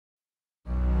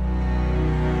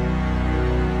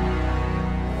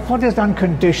what does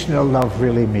unconditional love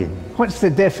really mean? What's the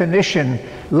definition?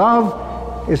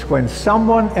 Love is when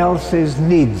someone else's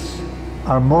needs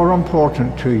are more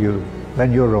important to you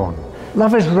than your own.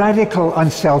 Love is radical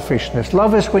unselfishness.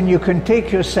 Love is when you can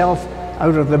take yourself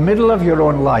out of the middle of your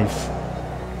own life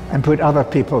and put other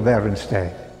people there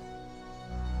instead.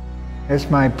 It's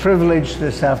my privilege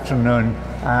this afternoon,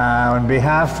 on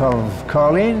behalf of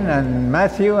Colleen and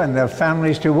Matthew and their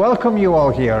families, to welcome you all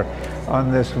here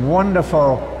on this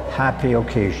wonderful, happy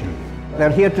occasion. They're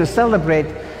here to celebrate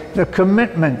the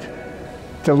commitment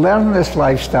to learn this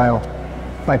lifestyle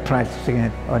by practicing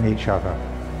it on each other.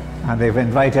 And they've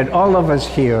invited all of us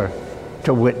here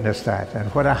to witness that. And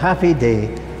what a happy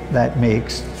day that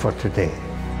makes for today.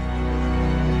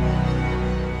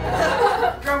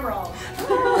 Drum roll.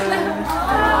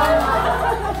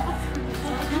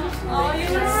 Oh, you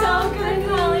look so good,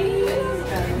 Colleen.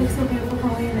 You look so beautiful,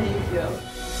 Colleen. Thank you.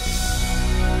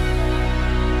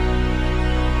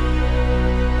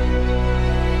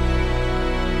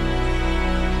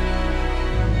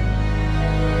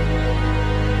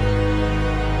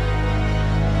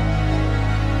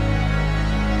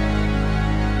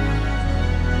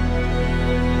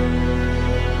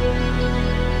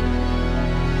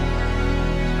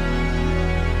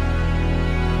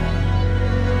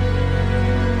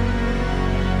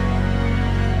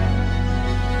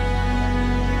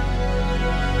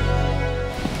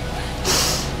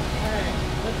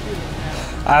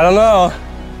 I don't know.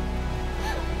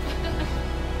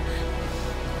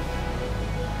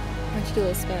 Why don't you do a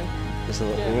little spin? Just a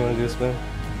little, you want to do a spin?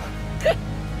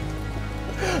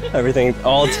 Everything,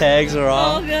 all tags are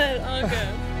off. All good, all good.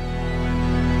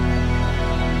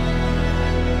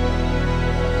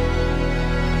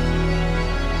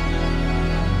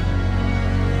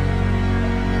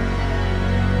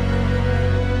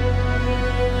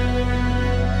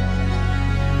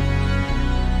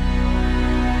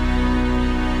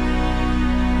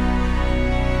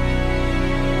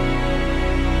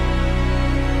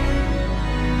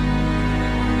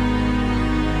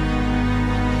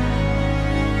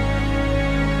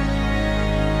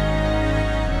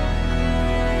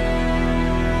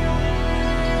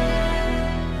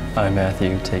 I,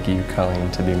 Matthew, take you,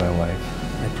 Colleen, to be my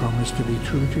wife. I promise to be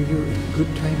true to you in good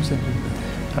times and in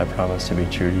bad. I promise to be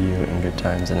true to you in good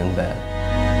times and in bad.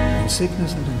 In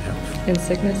sickness and in health. In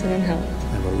sickness and in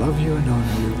health. I will love you and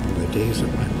honor you all the days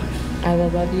of my life. I will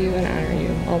love you and honor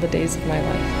you all the days of my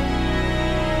life.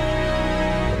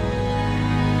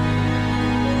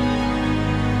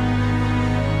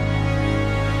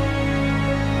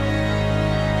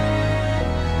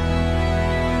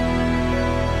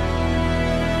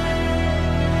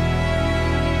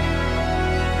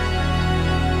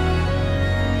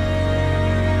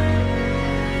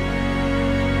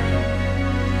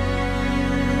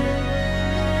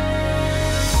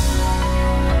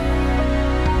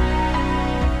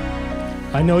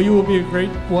 I know you will be a great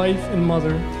wife and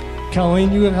mother.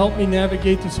 Colleen, you have helped me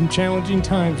navigate through some challenging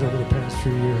times over the past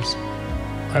few years.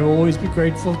 I will always be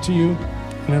grateful to you,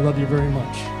 and I love you very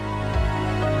much.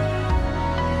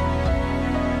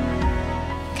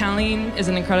 Colleen is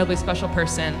an incredibly special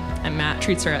person, and Matt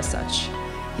treats her as such.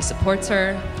 He supports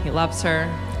her, he loves her,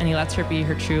 and he lets her be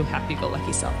her true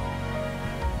happy-go-lucky self.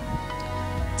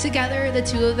 Together, the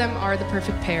two of them are the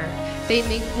perfect pair. They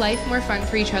make life more fun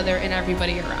for each other and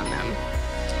everybody around them.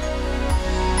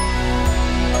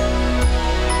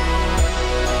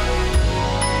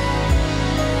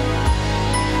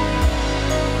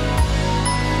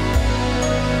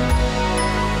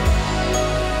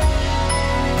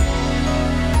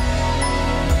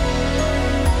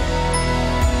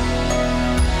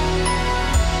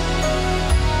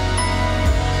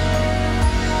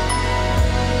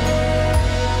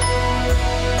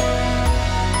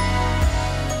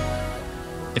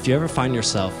 If you ever find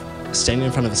yourself standing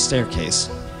in front of a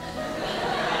staircase,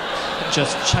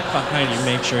 just check behind you,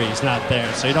 make sure he's not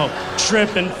there so you don't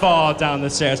trip and fall down the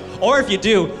stairs. Or if you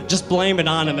do, just blame it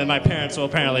on him and my parents will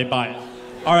apparently buy it.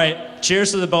 All right,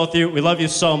 cheers to the both of you. We love you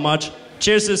so much.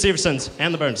 Cheers to the Seversons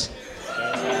and the Burns.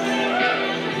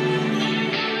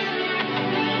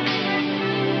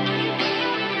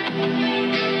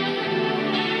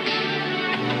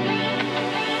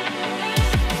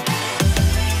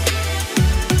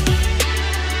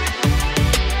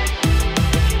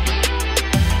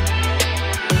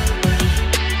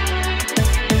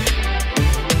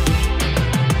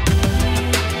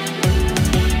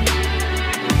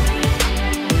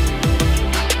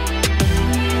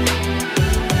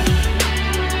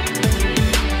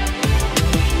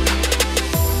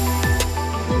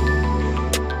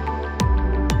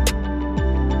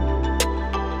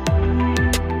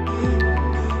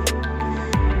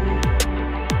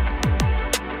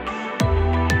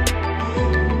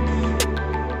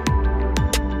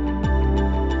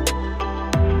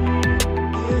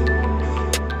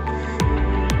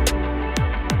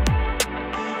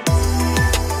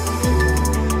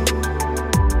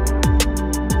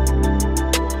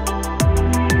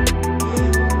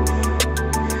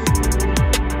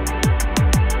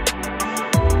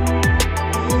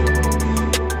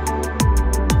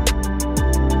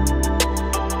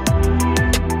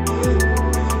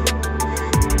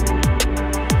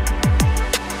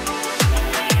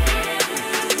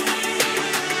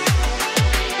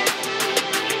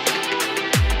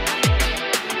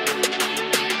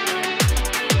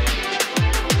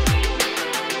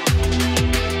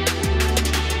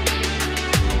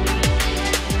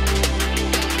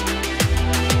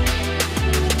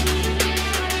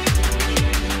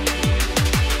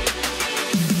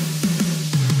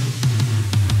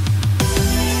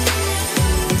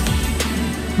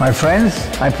 My friends,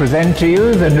 I present to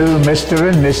you the new Mr.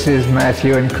 and Mrs.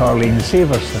 Matthew and Colleen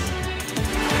Severson.